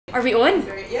Are we on?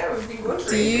 Yeah, we've been going for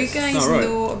Do you guys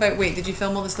know about... Wait, did you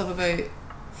film all the stuff about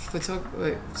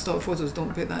stock photos?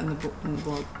 Don't put that in the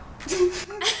blog.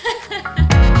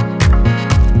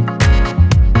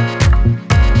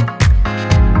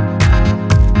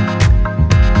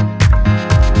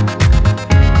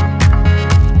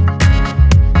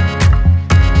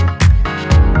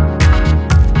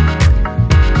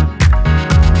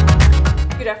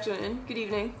 Good afternoon, good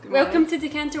evening, good Welcome to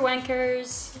Decanter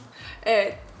Wankers.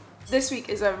 This week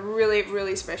is a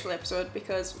really special episode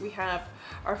because we have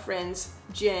our friends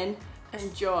Jen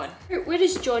and John. Where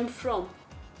is John from?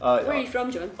 Where are you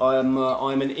from, John?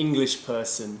 I'm an English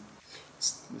person.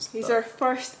 He's our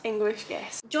first English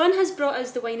guest. John has brought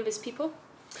us the wine of his people.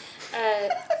 A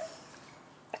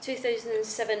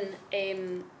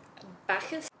 2007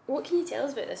 Bacchus. What can you tell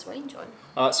us about this wine, John?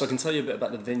 So I can tell you a bit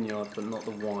about the vineyard, but not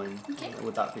the wine. Okay.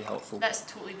 Would that be helpful? That's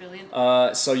totally brilliant.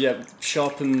 So yeah,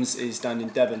 SHARPHAM's is down in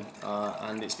Devon,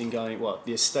 and it's been going. Well,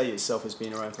 the estate itself has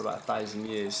been around for about 1,000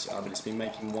 years, but it's been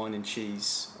making wine and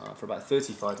cheese for about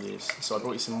 35 years. So I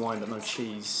brought you some wine, but no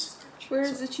cheese. Where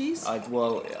is the cheese? I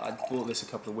bought this a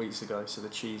couple of weeks ago, so the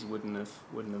cheese wouldn't have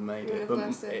made it. But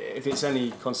if it's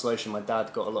any consolation, my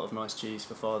dad got a lot of nice cheese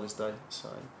for Father's Day. So.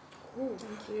 Oh,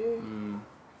 thank you.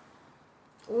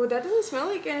 Oh, that doesn't smell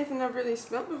like anything I've really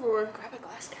smelled before. Grab a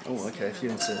glass, guys. Oh, okay. If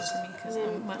you insist.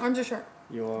 My arms are short.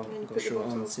 You are. And I've got put your short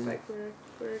bottles arms. back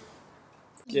where...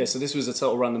 Yeah, so this was a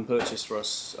total random purchase for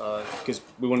us because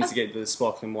we wanted to get the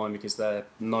sparkling wine because they're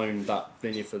known, that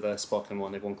vineyard, for their sparkling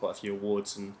wine. They've won quite a few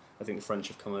awards, and I think the French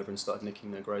have come over and started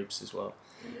nicking their grapes as well.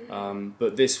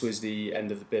 But this was the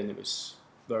end of the bin. It was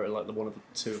very like the one or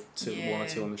two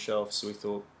on the shelf. So we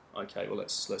thought, okay, well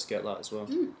let's get that as well.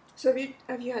 So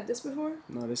have you had this before?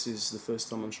 No, this is the first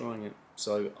time I'm trying it.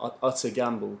 So utter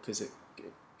gamble because it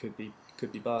could be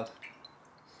bad.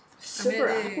 Super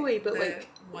appley, but like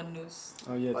one nose.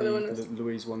 Oh yeah, the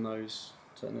Louise one nose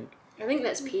technique. I think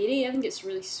that's peary. I think it's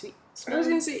really sweet. I was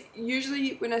gonna say,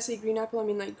 usually when I say green apple, I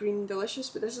mean like green delicious,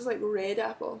 but this is like red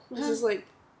apple. This is like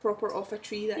proper off a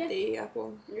tree that day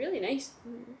apple. Really nice.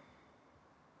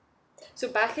 So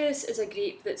Bacchus is a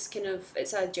grape that's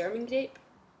it's a German grape,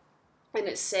 and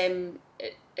it's a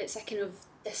kind of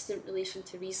distant relation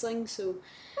to Riesling. So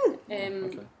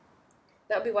Okay.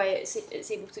 that'll be why it's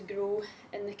able to grow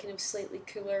in the kind of slightly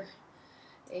cooler,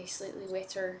 slightly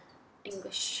wetter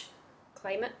English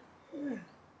climate. Can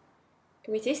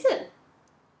we taste it?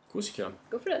 Of course you can.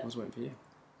 Go for it. I was waiting for you.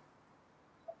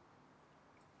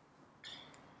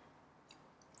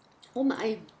 Oh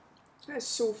my! That's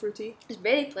so fruity. It's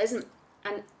very pleasant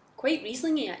and quite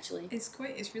Riesling-y actually. It's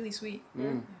really sweet.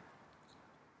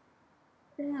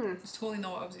 It's totally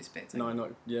not what I was expecting. No,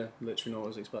 literally not what I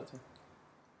was expecting.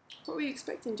 What were you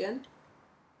expecting, Jen?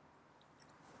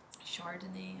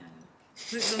 Chardonnay.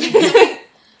 I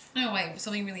don't know why,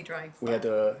 something really dry. We had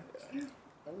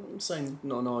I'm saying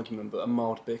not an argument, but a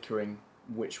mild bickering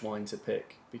which wine to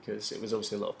pick, because it was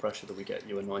obviously a lot of pressure that we get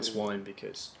you a nice wine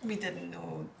because We didn't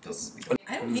know.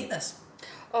 I don't hate this.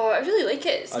 Oh, I really like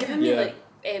it. It's giving me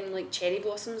like cherry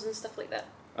blossoms and stuff like that.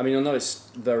 I mean, I know it's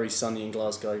very sunny in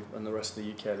Glasgow and the rest of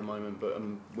the UK at the moment, but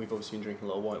we've obviously been drinking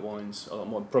a lot of white wines,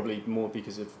 probably more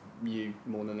because of you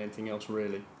more than anything else,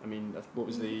 really. I mean, what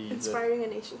was Inspiring a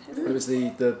nation. It was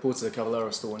the Porta dos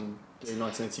Cavaleiros, the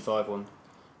 1985 one,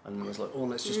 and it was like, oh,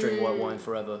 let's just drink white wine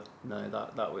forever. No,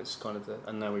 that was kind of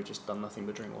and now we've just done nothing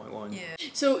but drink white wine. Yeah.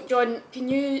 So, John, can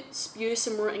you spew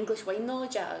some more English wine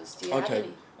knowledge at us? Do you have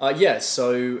any? Yes,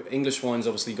 so English wine's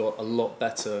obviously got a lot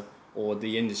better, or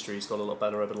the industry's got a lot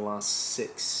better over the last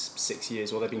six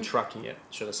years, or they've been tracking it,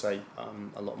 should I say,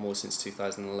 a lot more since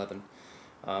 2011.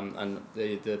 And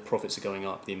the profits are going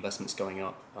up, the investment's going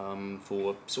up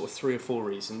for sort of 3 or 4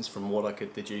 reasons from what I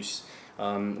could deduce.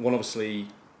 One, obviously,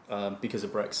 because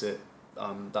of Brexit,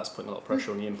 that's putting a lot of pressure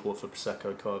on the import for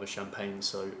Prosecco, Cava, Champagne,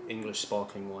 so English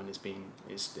sparkling wine is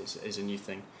a new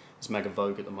thing. It's mega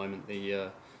vogue at the moment,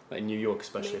 in New York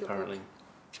especially, apparently.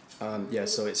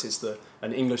 So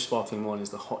an English sparkling wine is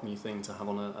the hot new thing to have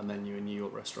on a menu in New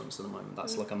York restaurants at the moment.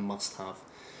 That's like a must-have.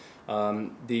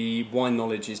 The wine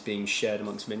knowledge is being shared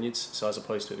amongst vineyards, so as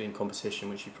opposed to it being competition,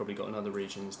 which you've probably got in other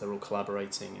regions, they're all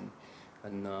collaborating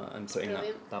and putting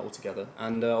that all together.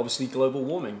 And obviously global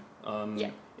warming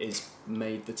is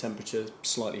made the temperature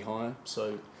slightly higher,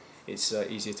 so it's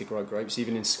easier to grow grapes.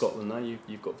 Even in Scotland now,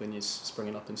 you've got vineyards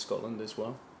springing up in Scotland as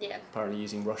well. Yeah. Apparently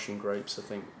using Russian grapes, I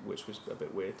think, which was a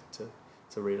bit weird to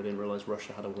read. I didn't realise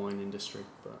Russia had a wine industry,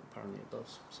 but apparently it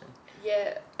does. So.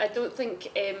 Yeah, I don't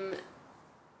think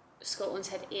Scotland's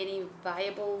had any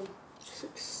viable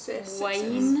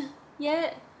wine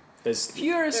yet. If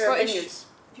you're a Scottish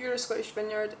if you're a Scottish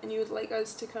vineyard and you would like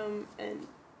us to come and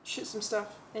shoot some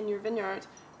stuff in your vineyard,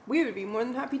 we would be more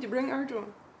than happy to bring our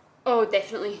drone. Oh,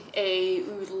 definitely. We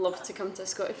would love to come to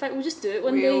Scotland. In fact, we'll just do it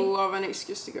one day. We love an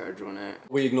excuse to get our drone out.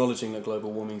 We're acknowledging that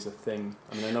global warming's a thing.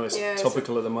 I mean, I know it's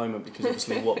topical at the moment because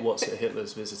obviously what's it,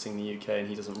 Hitler's visiting the UK and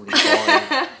he doesn't really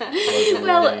buy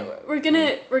global warming. Well,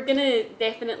 we're gonna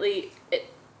definitely.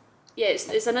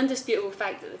 It's an indisputable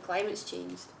fact that the climate's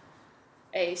changed.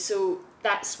 So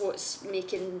that's what's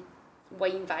making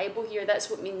wine viable here. That's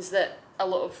what means that a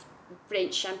lot of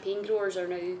French champagne growers are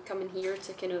now coming here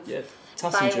to kind of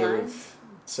Tassinger have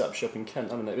set up shop in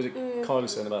Kent, haven't they? Was it Kyle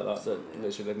was saying about that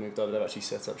literally they've moved over, they've actually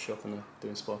set up shop and they're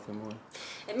doing sparkling wine.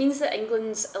 It means that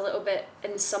England's a little bit,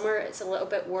 in the summer it's a little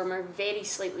bit warmer, very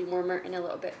slightly warmer and a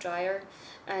little bit drier,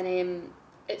 and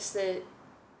it's the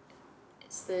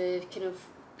kind of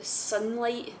the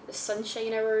sunlight, the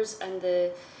sunshine hours and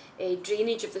the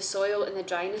drainage of the soil and the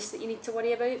dryness that you need to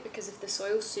worry about, because if the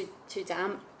soil's too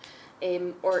damp,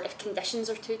 or if conditions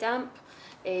are too damp,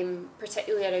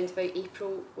 particularly around about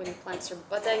April when the plants are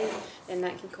budding, then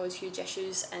that can cause huge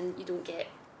issues and you don't get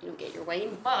your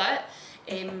wine. But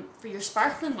for your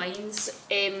sparkling wines,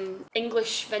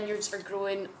 English vineyards are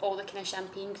growing all the kind of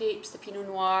champagne grapes, the Pinot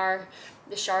Noir,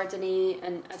 the Chardonnay,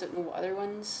 and I don't know what other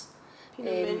ones.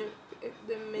 Meunier.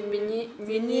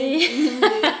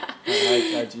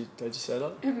 How'd you say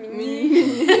that? Pinot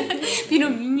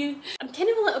Meunier. I'm kind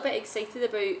of a little bit excited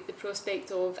about the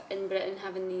prospect of in Britain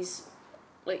having these,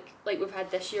 like we've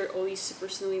had this year, all these super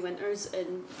snowy winters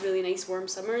and really nice warm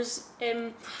summers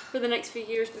for the next few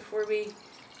years before we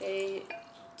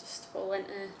just fall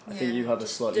into. I think you have a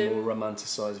slightly more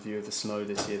romanticised view of the snow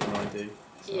this year than I do.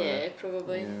 So, yeah,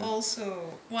 probably. Yeah.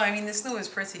 Also, well, I mean, the snow is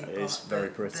pretty. It is very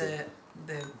pretty.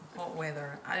 The hot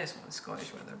weather, I just want the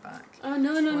Scottish weather back. Oh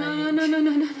no.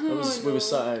 We were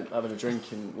sat out having a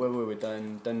drink in, where were we,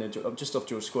 down near, just off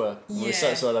George Square. We were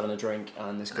sat outside having a drink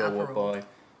and this girl walked by.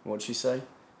 What'd she say?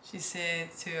 She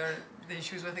said to her,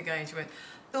 she was with a guy and she went,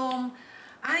 Tom,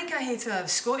 I think I had to have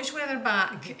Scottish weather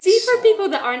back. See, for people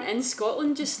that aren't in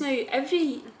Scotland just now,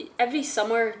 every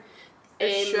summer,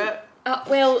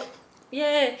 well,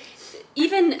 yeah,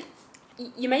 even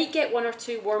you might get one or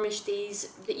two warmish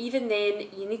days, but even then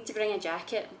you need to bring a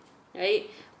jacket, right?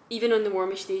 Even on the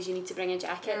warmish days you need to bring a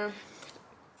jacket.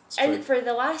 And for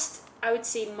the last, I would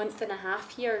say, month and a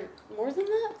half here, more than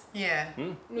that. Yeah.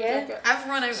 Yeah. I've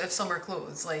run out of summer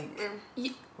clothes, like...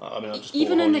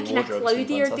 Even on the kind of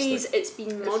cloudier days, it's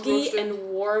been muggy and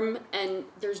warm and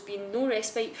there's been no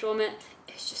respite from it.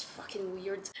 It's just fucking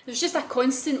weird. There's just a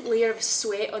constant layer of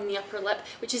sweat on the upper lip,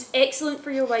 which is excellent for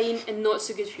your wine and not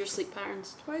so good for your sleep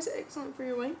patterns. Why is it excellent for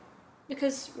your wine?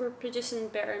 Because we're producing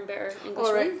better and better English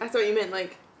wine. Right. I thought you meant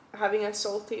like having a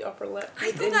salty upper lip.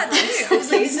 I thought that too. I was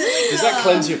like, does that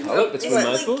cleanse your palate between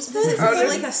mouthfuls? Does it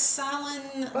like a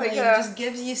salon? Like just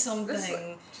gives you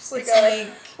something. Just like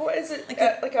a, what is it?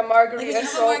 Like a margarita.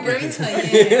 Like a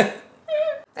margarita,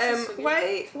 yeah.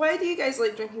 Why do you guys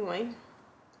like drinking wine?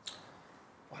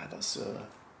 Wow, that's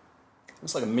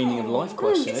like a meaning of life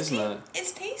question, isn't it?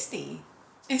 It's tasty.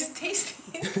 It's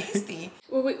tasty.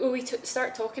 Will we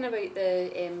start talking about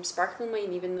the sparkling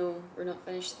wine, even though we're not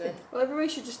finished the... Well, everybody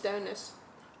should just down this.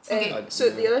 Okay. So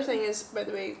the other thing is, by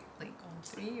the way, like on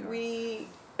 3 or... we...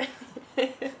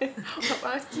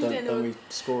 Don't we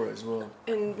score it as well?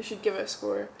 And we should give it a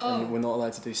score. And we're not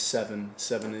allowed to do 7.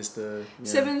 7 is the...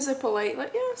 Yeah. 7's a polite,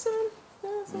 like, 7.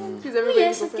 Yeah, 7. Because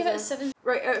yes, I'd give it a 7.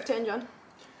 Right, out of 10, John.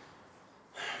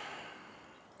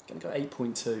 I'm going to go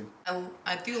 8.2.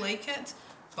 I do like it,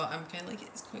 but I'm kind of like,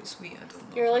 it's quite sweet, I don't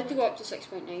know. You're allowed to go up to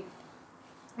 6.9.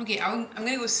 Okay, I'm going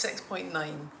to go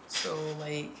 6.9. So,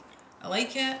 like, I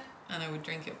like it, and I would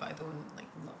drink it, but I don't, like,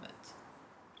 love it.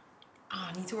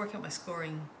 I need to work out my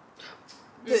scoring.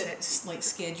 It's like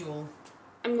schedule.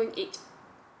 I'm going 8.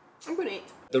 I'm going 8.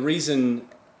 The reason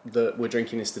that we're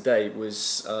drinking this today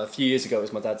was a few years ago. It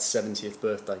was my dad's 70th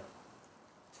birthday,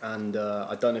 and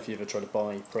I don't know if you ever tried to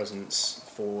buy presents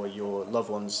for your loved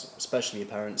ones, especially your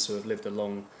parents who have lived a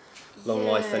long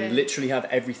life and literally have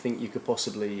everything you could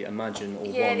possibly imagine or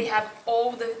want. Yeah, they have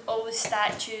all the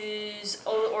statues,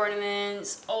 all the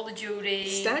ornaments, all the jewellery.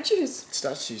 Statues?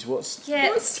 Statues? What's... Yeah.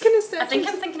 What kind of statues? I think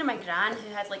I'm thinking of my gran who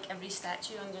had like every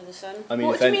statue under the sun. I mean,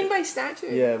 what do you mean by statue?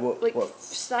 Yeah, what?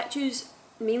 Statues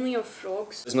mainly of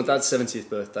frogs. It was my dad's 70th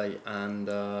birthday, and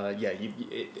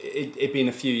it'd been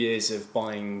a few years of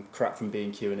buying crap from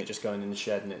B&Q and it just going in the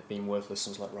shed and it being worthless.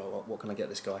 And I was like, right, what can I get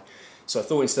this guy? So I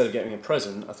thought instead of getting a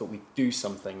present, I thought we'd do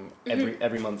something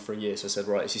every month for a year. So I said,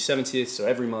 right, it's your 70th, so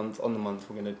every month on the month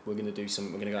we're gonna do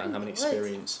something. We're gonna go out and have an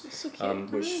experience, so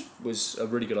cute. which was a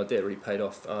really good idea. It really paid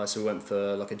off. So we went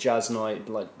for like a jazz night,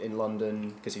 like in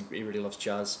London, because he really loves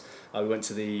jazz. We went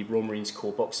to the Royal Marines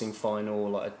Corps boxing final,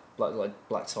 like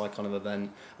black tie kind of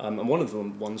event. And one of the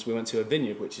ones we went to a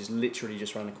vineyard, which is literally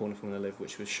just around the corner from where I live,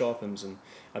 which was SHARPHAM's, and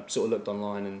I sort of looked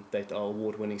online and they had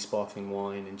award-winning sparkling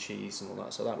wine and cheese and all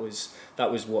that. So that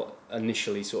was what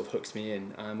initially sort of hooked me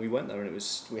in, and we went there, and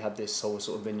we had this whole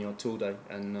sort of vineyard tour day,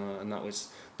 and that was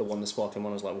the sparkling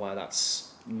one. I was like, wow,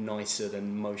 that's nicer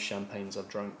than most champagnes I've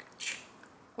drunk.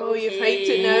 Oh, you've hyped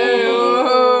it now.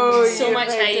 Oh, so much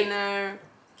hype. Now.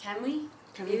 Can we?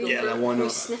 Yeah, why Can we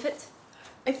not? sniff it?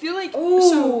 I feel like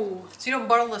Oh, So you don't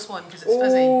burl this one because it's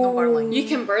fizzy, no burling. you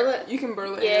can burl it. you can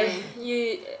burl it. Yeah,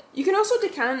 anyway. You can also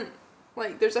decant.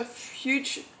 Like, there's a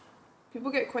huge.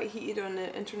 People get quite heated on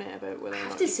the internet about whether or I not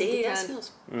have to you can say that decant,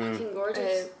 smells fucking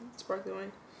gorgeous. sparkling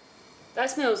wine.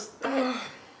 That smells. That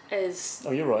is.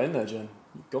 Oh, you're right in there, Jen.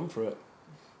 You've gone for it.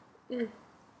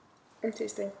 I'm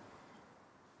tasting.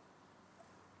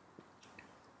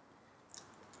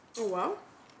 Oh wow.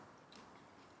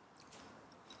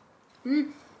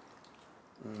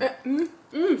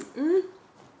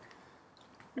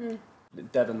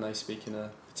 Devon, they speak in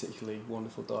a particularly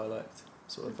wonderful dialect.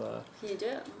 Sort of. Can you do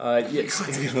it? Yes.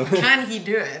 Can he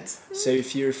do it? So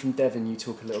if you're from Devon, you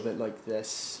talk a little bit like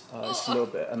this. It's a little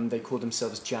bit, and they call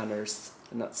themselves Janners,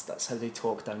 and that's how they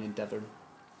talk down in Devon.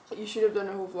 You should have done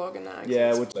a whole vlog in that accent.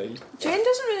 Yeah, would they? Jen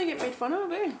doesn't really get made fun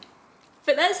of, eh?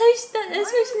 But that's how she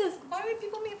does. Why would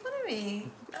people make fun of me?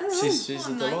 She's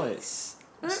a delight. Nice.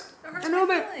 It hurts I know,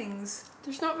 my but feelings.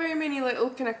 there's not very many little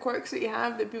kind of quirks that you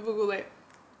have that people go like.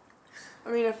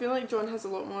 I mean, I feel like John has a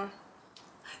lot more.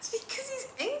 It's because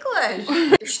he's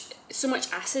English. There's so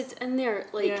much acid in there,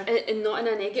 like, Yeah. and not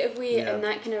in a negative way, Yeah. and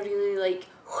that kind of really like,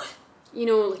 you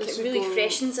know, like This it would really go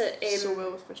freshens it. So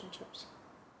well with fish and chips.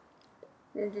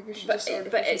 Maybe we should but just order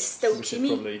but fish it's still We should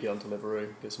creamy. probably get on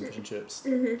Deliveroo, get some fish and chips.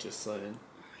 Just saying.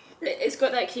 It's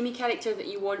got that creamy character that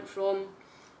you want from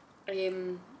a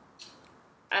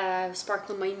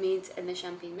sparkling wine made in the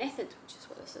champagne method, which is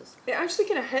what this is. It actually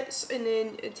kind of hits, and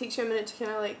then it takes you a minute to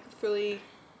kind of like fully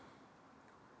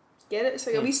get it. It's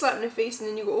like a wee slap in the face, and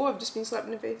then you go, "Oh, I've just been slapped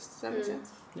in the face." Does that make sense?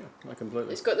 Yeah, I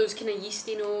completely. It's got those kind of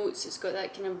yeasty notes. It's got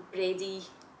that kind of bready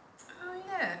Oh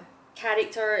yeah.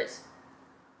 character. It's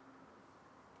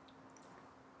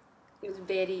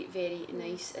very, very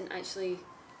nice, and actually,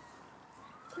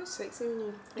 Quite sexy when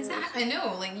you. Is that? I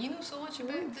know. Like you know so much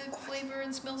about the flavour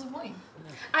and smells of wine.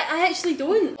 I actually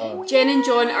don't. Oh. Jen and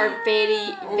John are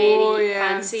very, very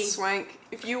fancy. Swank.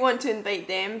 If you want to invite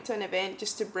them to an event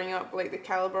just to bring up like the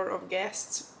caliber of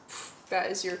guests,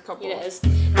 that is your couple. Here it is.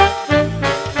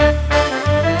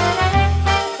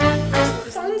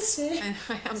 Fancy.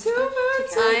 I am So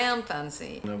fancy. I am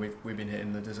fancy. No, we've been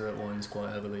hitting the dessert wines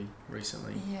quite heavily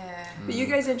recently. Yeah. But you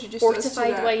guys introduced us to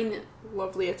Fortified that wine.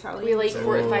 lovely Italian. We like Oh.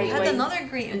 fortified We had wine. another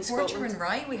great in in Porter Scotland. and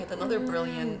Rye. We had another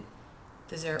brilliant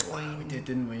dessert wine. We did,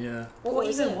 didn't we? Yeah. What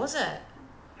was even it? was it?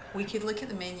 We could look at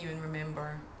the menu and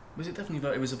remember. Was it definitely?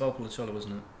 It was a Valpolicella,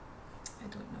 wasn't it? I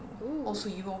don't know. Ooh. Also,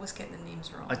 you always get the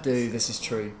names wrong. I do. This is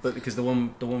true, but because the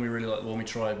one we really liked, the one we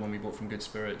tried when we bought from Good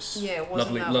Spirits. Yeah, it wasn't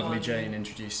lovely, that lovely one. Jane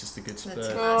introduced us to Good Spirits.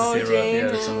 Oh,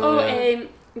 Jane.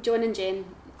 John and Jen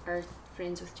are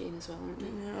friends with Jane as well, aren't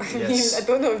they? Yeah. Yes. I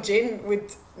don't know if Jane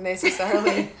would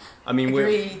necessarily. I mean,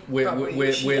 agree, but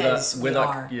we're she that is, we're we that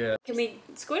are. yeah. Can we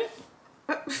score it?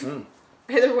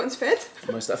 Either one's fed.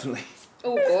 Most definitely.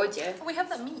 Oh God, yeah. We have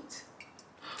that meat.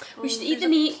 We should eat There's the a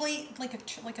meat plate like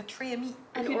a tray of meat.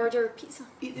 and Okay. order pizza.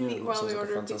 Eat the Yeah, meat that while sounds we like a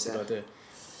order fantastic pizza. idea.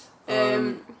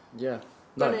 Yeah.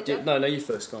 Go on No, then, Jen. no, you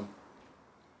first. Go on.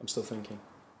 I'm still thinking.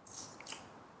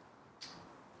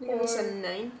 Give us a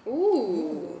 9.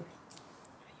 Ooh.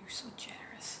 You're so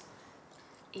generous.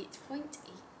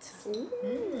 8.8.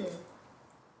 Ooh.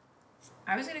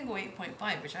 I was gonna go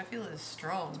 8.5, which I feel is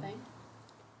strong. Fine.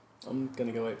 I'm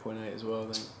gonna go 8.8 as well.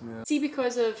 I think. Yeah. See,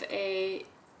 because of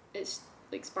it's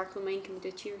like sparkling wine, can we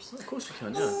do cheers? Of course we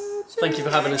can. Yeah. Thank you for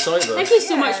having us over. Thank you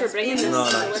so Yeah, much for it's bringing been this. No,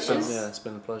 It's no, it's been, delicious. yeah, it's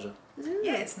been a pleasure.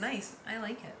 Yeah, it's nice. I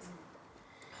like it.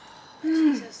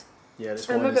 Jesus. Yeah, this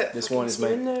I'm wine a bit this wine is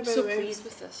steaming made. now, by So the way. pleased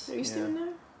with this. Are you steaming now?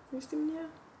 Are you steaming now?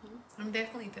 I'm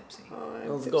definitely tipsy. Oh,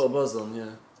 I'm Oh, I've tipsy. got a buzz on.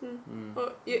 Yeah.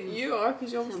 Oh, you are,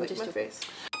 because you almost I'm like just my a- face.